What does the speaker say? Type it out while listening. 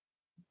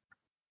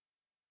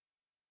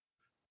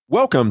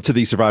Welcome to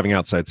the Surviving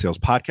Outside Sales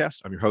podcast.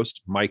 I'm your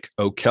host, Mike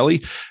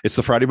O'Kelly. It's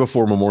the Friday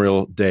before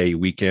Memorial Day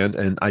weekend,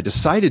 and I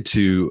decided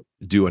to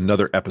do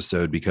another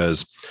episode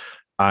because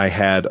I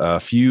had a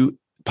few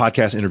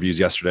podcast interviews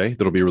yesterday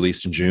that'll be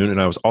released in June,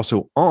 and I was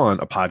also on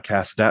a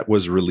podcast that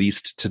was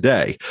released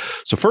today.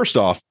 So first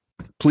off,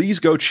 please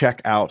go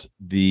check out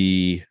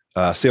the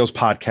sales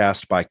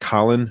podcast by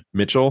Colin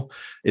Mitchell.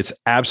 It's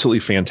absolutely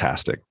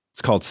fantastic.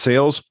 It's called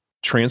Sales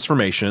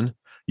Transformation.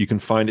 You can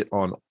find it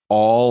on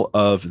all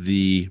of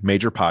the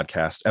major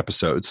podcast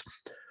episodes.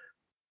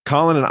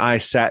 Colin and I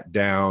sat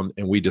down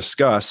and we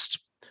discussed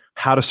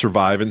how to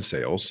survive in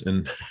sales.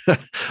 And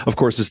of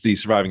course, it's the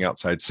Surviving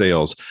Outside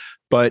Sales.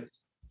 But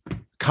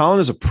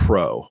Colin is a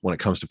pro when it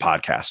comes to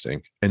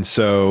podcasting. And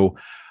so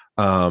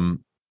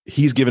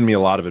he's given me a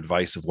lot of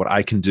advice of what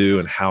I can do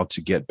and how to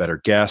get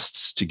better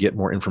guests, to get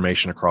more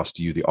information across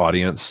to you, the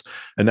audience.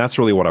 And that's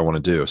really what I want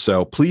to do.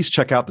 So please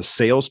check out the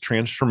Sales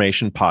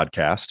Transformation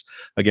podcast.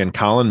 Again,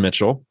 Colin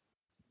Mitchell.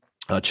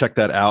 Check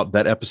that out.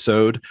 That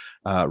episode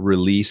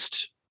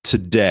released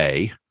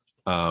today,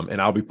 and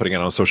I'll be putting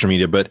it on social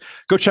media, but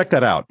go check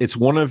that out. It's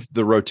one of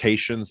the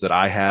rotations that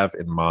I have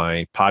in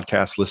my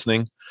podcast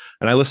listening,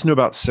 and I listen to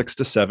about 6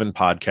 to 7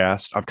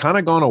 podcasts. I've kind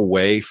of gone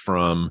away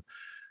from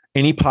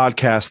any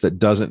podcast that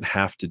doesn't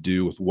have to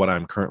do with what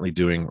I'm currently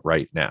doing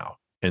right now.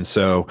 And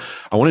so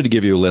I wanted to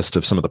give you a list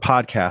of some of the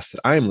podcasts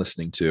that I am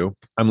listening to.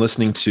 I'm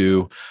listening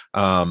to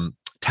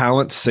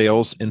Talent,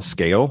 Sales, and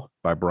Scale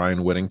by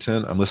Brian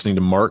Whittington. I'm listening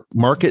to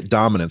Market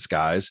Dominance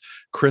Guys,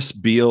 Chris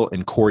Beal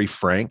and Corey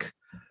Frank.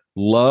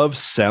 Love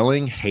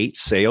Selling, Hate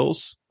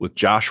Sales with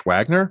Josh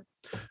Wagner.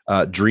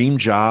 Dream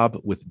Job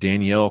with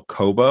Danielle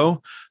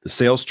Cobo. The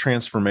Sales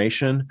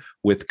Transformation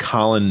with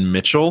Colin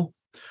Mitchell.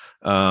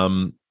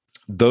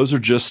 Those are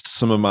just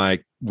some of my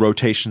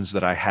rotations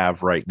that I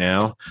have right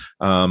now.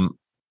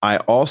 I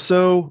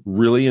also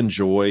really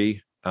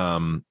enjoy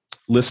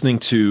listening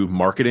to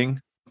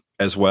marketing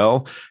as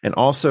well. And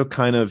also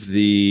kind of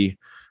the,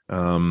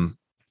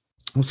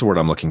 what's the word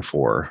I'm looking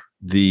for?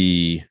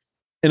 The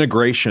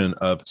integration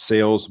of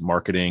sales,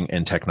 marketing,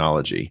 and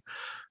technology.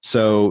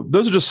 So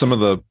those are just some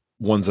of the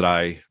ones that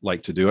I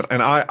like to do.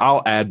 And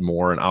I'll add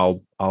more, and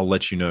I'll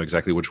let you know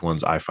exactly which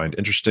ones I find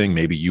interesting.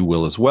 Maybe you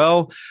will as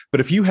well.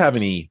 But if you have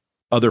any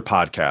other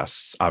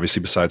podcasts,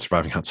 obviously besides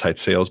Surviving Outside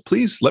Sales,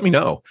 please let me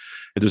know.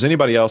 If there's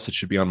anybody else that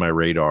should be on my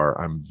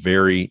radar, I'm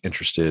very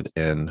interested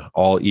in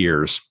all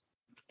ears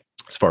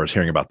as far as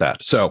hearing about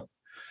that. So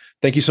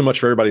thank you so much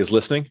for everybody who's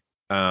listening.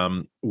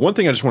 One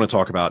thing I just want to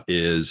talk about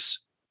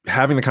is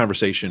having the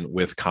conversation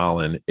with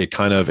Colin. It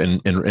kind of, and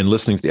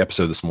listening to the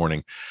episode this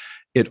morning,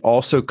 it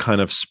also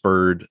kind of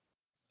spurred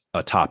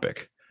a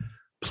topic.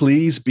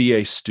 Please be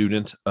a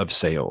student of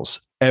sales.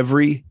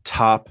 Every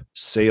top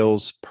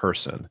sales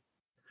person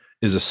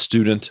is a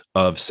student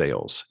of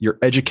sales. Your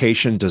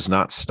education does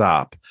not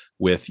stop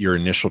with your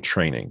initial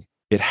training.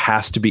 It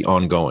has to be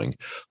ongoing.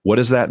 What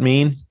does that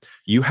mean?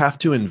 You have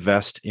to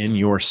invest in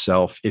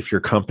yourself if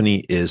your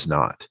company is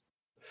not.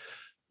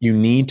 You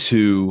need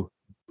to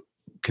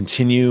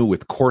continue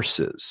with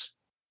courses,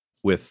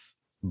 with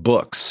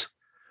books,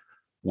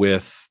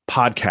 with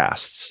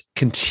podcasts.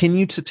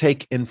 Continue to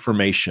take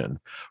information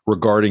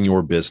regarding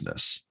your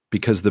business,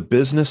 because the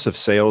business of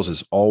sales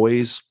is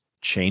always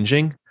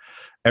changing.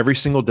 Every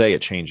single day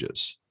it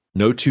changes.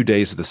 No 2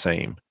 days are the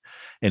same.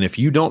 And if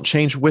you don't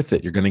change with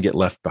it, you're going to get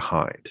left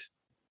behind.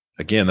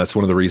 Again, that's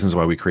one of the reasons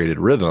why we created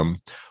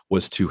Rhythm,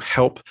 was to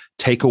help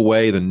take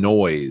away the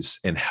noise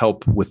and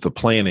help with the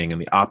planning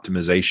and the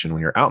optimization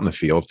when you're out in the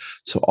field.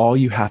 So all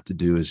you have to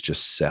do is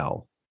just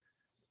sell.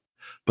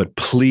 But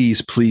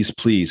please, please,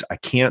 please, I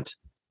can't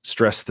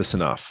stress this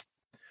enough.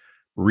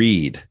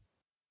 Read.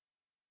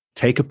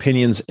 Take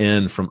opinions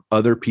in from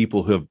other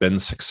people who have been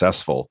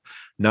successful.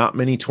 Not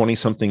many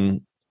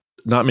 20-somethings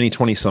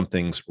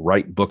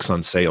write books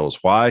on sales.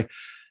 Why?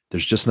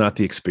 There's just not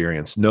the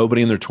experience.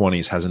 Nobody in their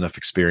 20s has enough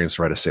experience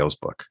to write a sales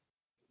book.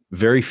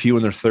 Very few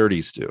in their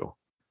 30s do.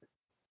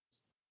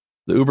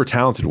 The uber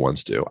talented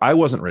ones do. I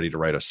wasn't ready to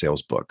write a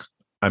sales book.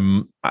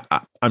 I'm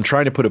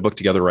trying to put a book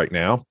together right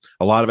now.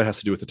 A lot of it has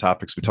to do with the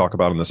topics we talk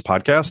about on this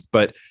podcast,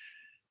 but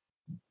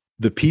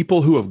the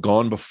people who have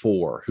gone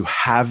before, who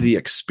have the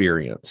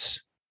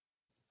experience,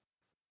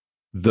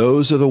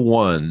 those are the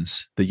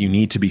ones that you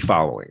need to be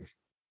following.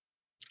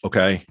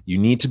 Okay? You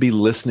need to be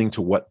listening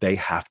to what they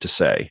have to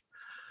say.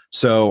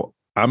 So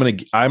I'm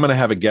gonna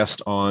have a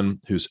guest on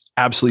who's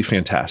absolutely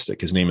fantastic.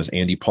 His name is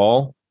Andy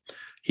Paul.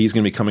 He's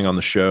going to be coming on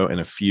the show in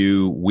a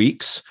few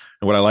weeks.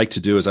 And what I like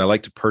to do is I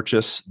like to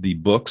purchase the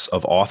books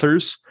of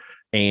authors,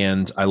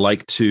 and I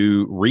like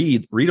to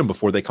read them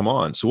before they come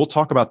on. So we'll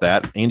talk about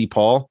that. Andy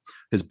Paul,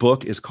 his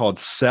book is called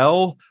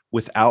Sell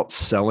Without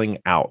Selling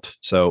Out.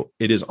 So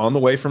it is on the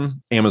way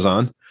from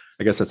Amazon.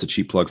 I guess that's a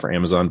cheap plug for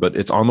Amazon, but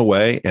it's on the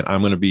way, and I'm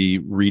going to be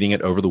reading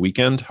it over the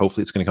weekend.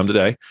 Hopefully it's going to come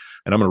today,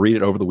 and I'm going to read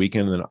it over the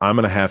weekend, and then I'm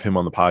going to have him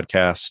on the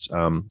podcast.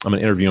 I'm going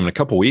to interview him in a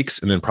couple of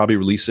weeks and then probably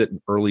release it in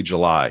early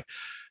July.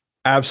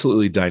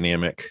 Absolutely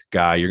dynamic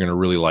guy. You're going to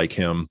really like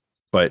him,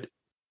 but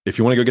if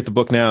you want to go get the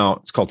book now,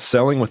 it's called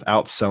Selling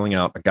Without Selling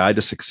Out, A Guide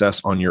to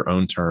Success on Your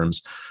Own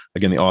Terms.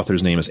 Again, the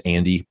author's name is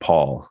Andy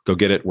Paul. Go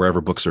get it wherever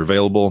books are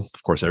available.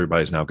 Of course,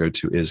 everybody's now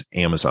go-to is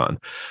Amazon.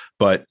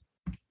 But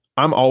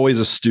I'm always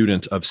a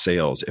student of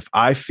sales. If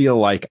I feel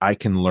like I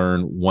can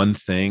learn one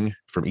thing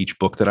from each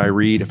book that I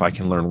read, if I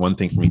can learn one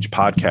thing from each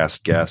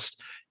podcast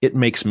guest, it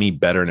makes me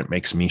better and it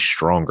makes me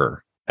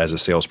stronger as a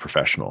sales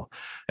professional.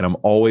 And I'm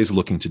always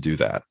looking to do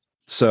that.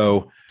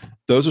 So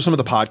those are some of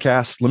the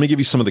podcasts. Let me give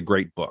you some of the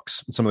great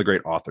books, some of the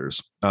great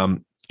authors.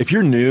 If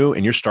you're new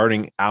and you're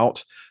starting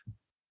out,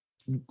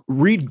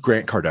 read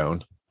Grant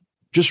Cardone.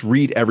 Just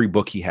read every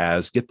book he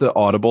has. Get the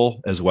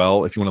Audible as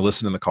well if you want to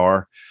listen in the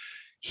car.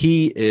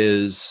 He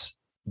is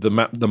the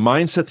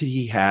mindset that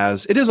he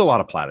has. It is a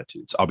lot of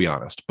platitudes, I'll be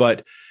honest,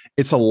 but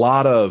it's a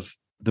lot of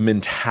the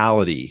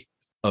mentality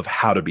of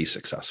how to be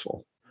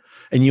successful.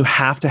 And you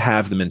have to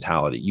have the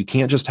mentality. You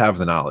can't just have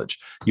the knowledge.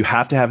 You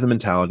have to have the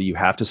mentality. You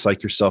have to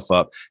psych yourself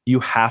up.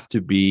 You have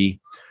to be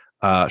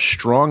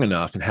strong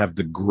enough and have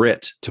the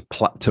grit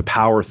to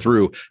power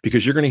through,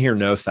 because you're going to hear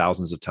no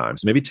thousands of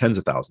times, maybe tens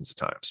of thousands of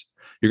times.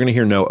 You're going to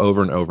hear no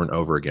over and over and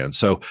over again.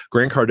 So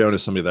Grant Cardone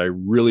is somebody that I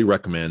really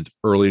recommend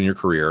early in your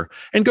career,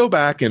 and go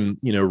back and,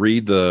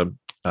 read the,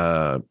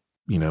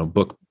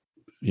 book,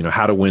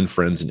 How to Win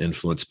Friends and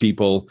Influence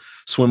People,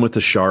 Swim with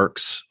the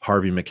Sharks,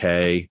 Harvey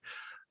Mackay,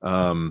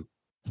 some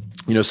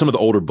of the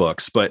older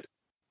books, but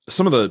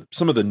some of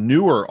the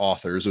newer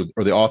authors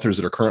or the authors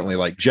that are currently,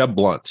 like Jeb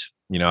Blunt.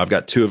 I've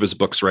got 2 of his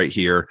books right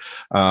here.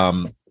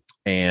 And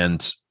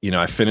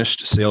I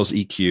finished Sales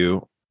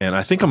EQ, and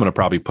I think I'm going to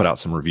probably put out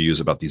some reviews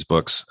about these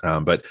books.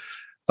 But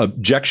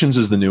Objections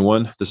is the new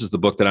one. This is the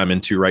book that I'm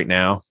into right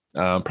now.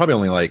 Probably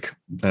only like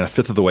a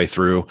fifth of the way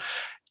through.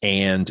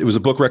 And it was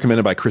a book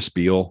recommended by Chris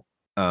Beall,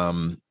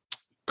 CEO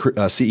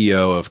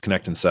of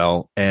Connect and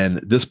Sell. And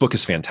this book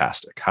is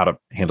fantastic. How to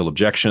Handle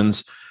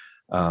Objections.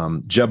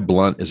 Jeb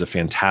Blunt is a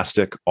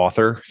fantastic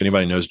author. If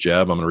anybody knows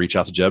Jeb, I'm going to reach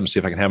out to Jeb and see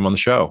if I can have him on the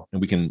show, and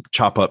we can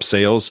chop up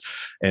sales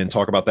and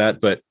talk about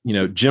that. But,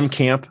 Jim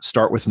Camp,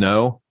 Start With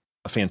No,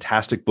 a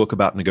fantastic book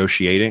about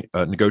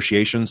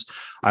negotiations.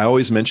 I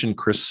always mention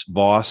Chris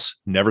Voss,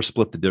 Never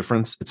Split the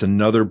Difference. It's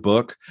another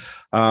book.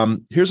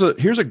 Here's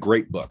a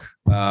great book.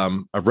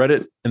 I've read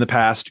it in the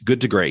past,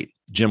 Good to Great,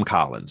 Jim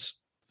Collins.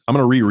 I'm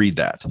going to reread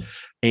that.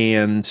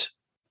 And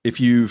if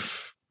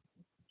you've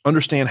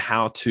understand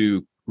how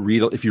to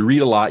read, if you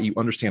read a lot, you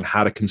understand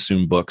how to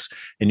consume books,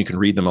 and you can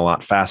read them a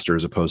lot faster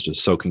as opposed to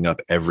soaking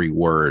up every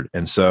word.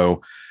 And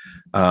so,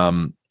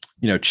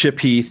 Chip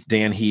Heath,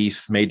 Dan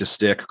Heath, Made to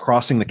Stick,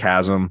 Crossing the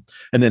Chasm,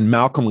 and then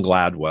Malcolm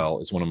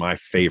Gladwell is one of my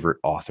favorite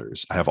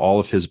authors. I have all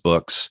of his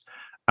books.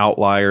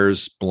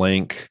 Outliers,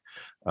 Blank.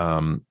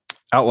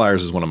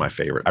 Outliers is one of my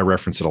favorite. I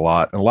reference it a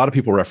lot, and a lot of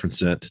people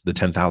reference it, the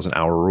 10,000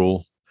 hour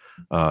rule,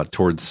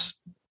 towards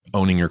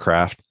owning your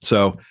craft.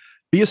 So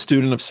be a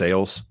student of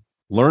sales.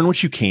 Learn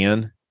what you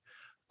can.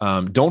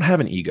 Don't have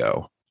an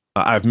ego.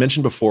 I've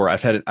mentioned before,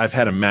 I've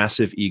had a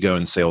massive ego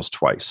in sales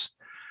twice.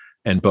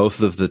 And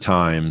both of the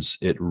times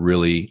it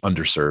really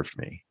underserved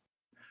me.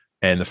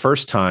 And the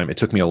first time, it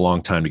took me a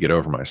long time to get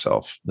over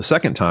myself. The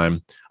second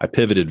time, I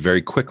pivoted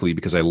very quickly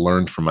because I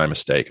learned from my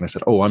mistake. And I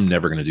said, I'm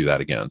never going to do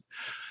that again.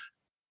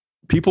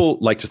 People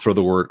like to throw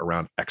the word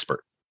around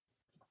expert.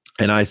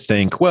 And I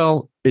think,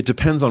 well, it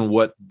depends on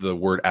what the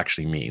word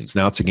actually means.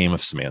 Now it's a game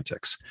of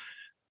semantics.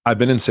 I've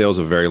been in sales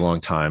a very long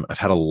time. I've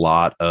had a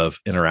lot of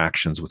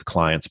interactions with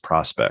clients,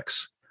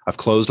 prospects. I've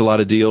closed a lot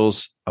of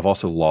deals. I've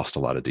also lost a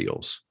lot of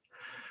deals.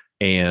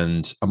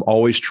 And I'm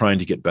always trying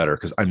to get better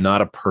because I'm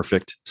not a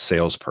perfect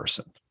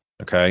salesperson.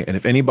 Okay. And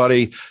if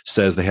anybody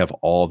says they have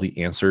all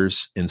the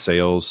answers in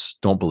sales,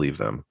 don't believe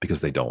them,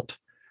 because they don't.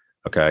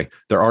 Okay.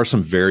 There are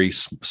some very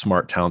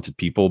smart, talented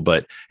people,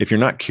 but if you're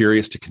not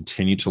curious to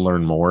continue to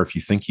learn more, if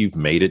you think you've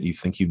made it, you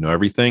think you know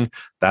everything,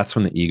 that's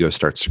when the ego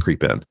starts to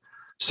creep in.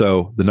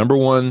 So the number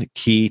one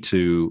key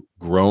to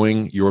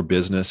growing your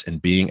business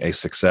and being a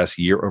success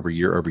year over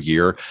year over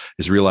year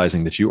is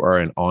realizing that you are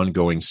an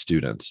ongoing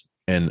student,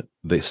 and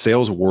the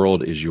sales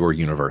world is your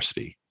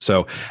university.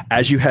 So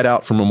as you head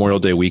out for Memorial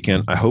Day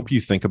weekend, I hope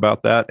you think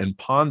about that and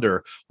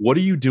ponder, what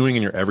are you doing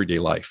in your everyday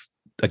life?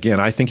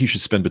 Again, I think you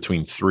should spend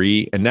between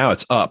 3, and now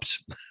it's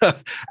upped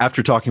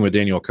after talking with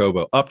Daniel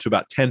Cobo, up to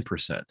about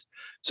 10%.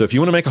 So if you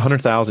want to make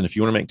 100,000, if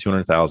you want to make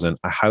 200,000,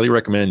 I highly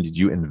recommend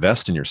you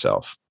invest in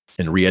yourself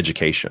in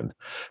re-education,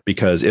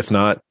 because if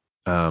not,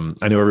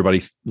 I know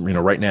everybody,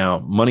 right now,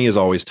 money is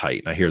always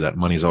tight. I hear that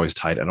money is always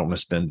tight. I don't want to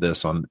spend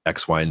this on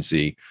X, Y, and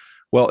Z.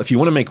 Well, if you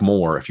want to make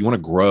more, if you want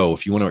to grow,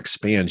 if you want to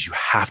expand, you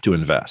have to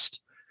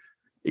invest.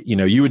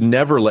 You would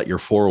never let your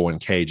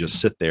 401k just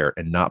sit there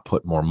and not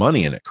put more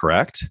money in it,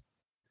 correct?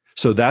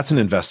 So that's an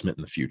investment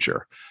in the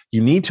future.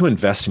 You need to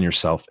invest in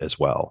yourself as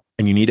well,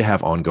 and you need to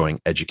have ongoing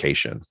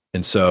education.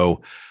 And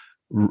so,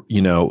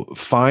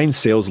 find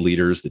sales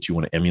leaders that you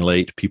want to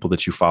emulate, people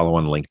that you follow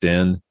on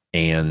LinkedIn,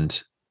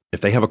 and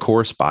if they have a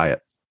course, buy it.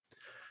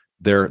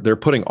 They're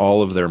putting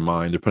all of their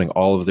mind, they're putting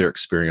all of their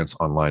experience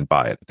online,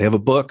 buy it. If they have a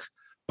book,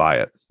 buy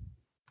it.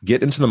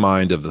 get into the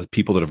mind of the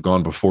people that have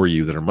gone before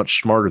you that are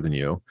much smarter than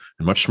you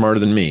and much smarter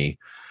than me,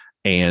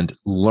 and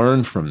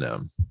learn from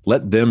them.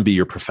 Let them be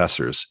your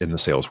professors in the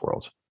sales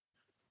world.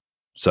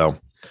 So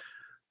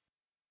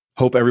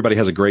hope everybody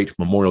has a great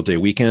Memorial Day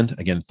weekend.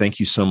 Again, thank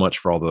you so much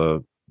for all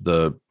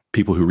the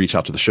people who reach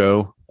out to the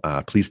show.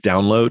 Please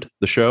download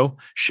the show,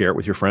 share it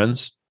with your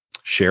friends,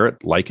 share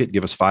it, like it,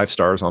 give us 5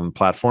 stars on the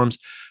platforms.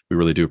 We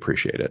really do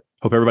appreciate it.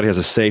 Hope everybody has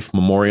a safe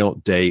Memorial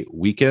Day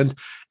weekend,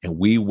 and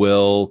we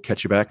will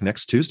catch you back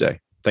next Tuesday.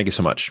 Thank you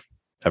so much.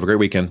 Have a great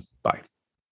weekend.